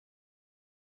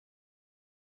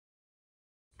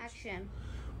Action.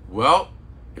 Well,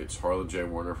 it's Harlan J.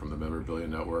 Werner from the Memorabilia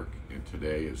Network, and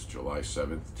today is July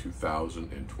 7th,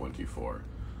 2024.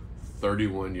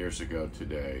 31 years ago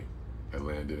today, I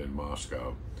landed in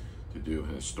Moscow to do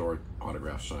an historic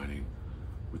autograph signing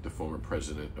with the former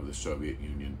president of the Soviet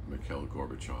Union, Mikhail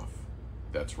Gorbachev.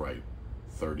 That's right,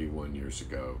 31 years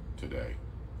ago today.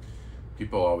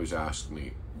 People always ask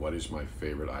me, what is my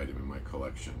favorite item in my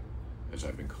collection, as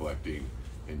I've been collecting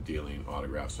and dealing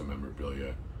autographs and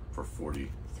memorabilia for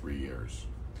 43 years.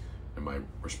 And my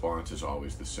response is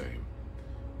always the same.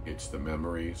 It's the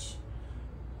memories,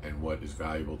 and what is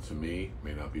valuable to me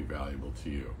may not be valuable to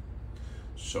you.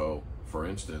 So, for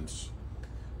instance,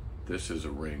 this is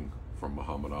a ring from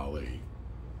Muhammad Ali,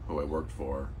 who I worked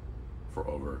for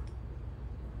over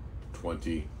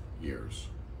 20 years.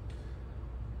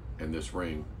 And this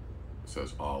ring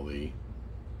says Ali,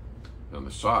 and on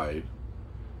the side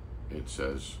it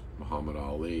says Muhammad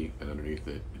Ali, and underneath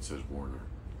it says Werner.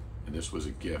 And this was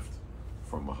a gift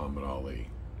from Muhammad Ali.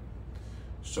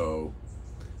 So,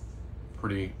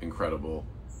 pretty incredible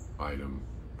item,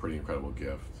 pretty incredible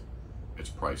gift. It's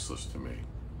priceless to me.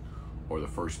 Or the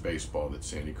first baseball that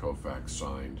Sandy Koufax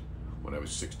signed when I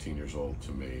was 16 years old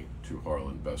to me, to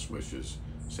Harlan, best wishes,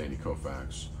 Sandy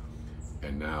Koufax.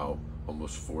 And now,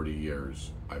 almost 40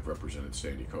 years, I've represented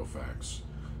Sandy Koufax.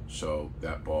 So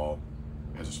that ball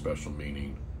has a special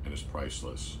meaning and is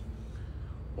priceless.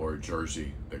 Or a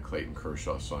jersey that Clayton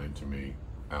Kershaw signed to me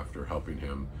after helping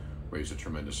him raise a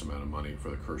tremendous amount of money for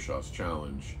the Kershaw's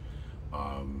Challenge.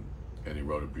 And he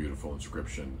wrote a beautiful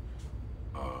inscription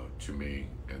to me,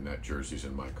 and that jersey's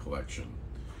in my collection.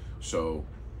 So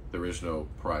there is no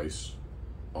price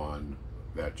on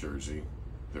that jersey.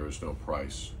 There is no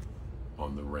price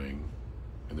on the ring,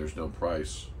 and there's no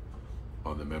price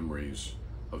on the memories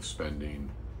of spending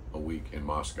a week in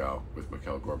Moscow with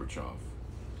Mikhail Gorbachev.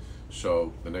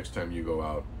 So the next time you go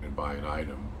out and buy an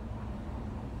item,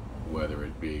 whether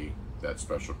it be that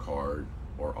special card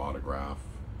or autograph,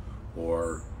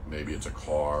 or maybe it's a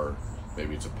car,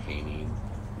 maybe it's a painting,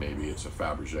 maybe it's a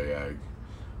Fabergé egg,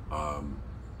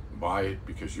 buy it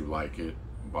because you like it,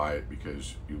 buy it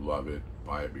because you love it,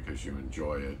 buy it because you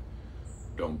enjoy it.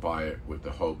 Don't buy it with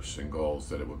the hopes and goals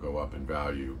that it will go up in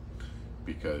value,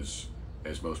 because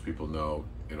as most people know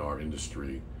in our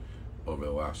industry, over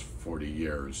the last 40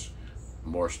 years,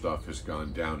 more stuff has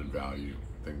gone down in value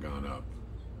than gone up.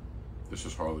 This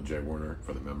is Harlan J. Werner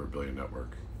for the Memorabilia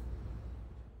Network.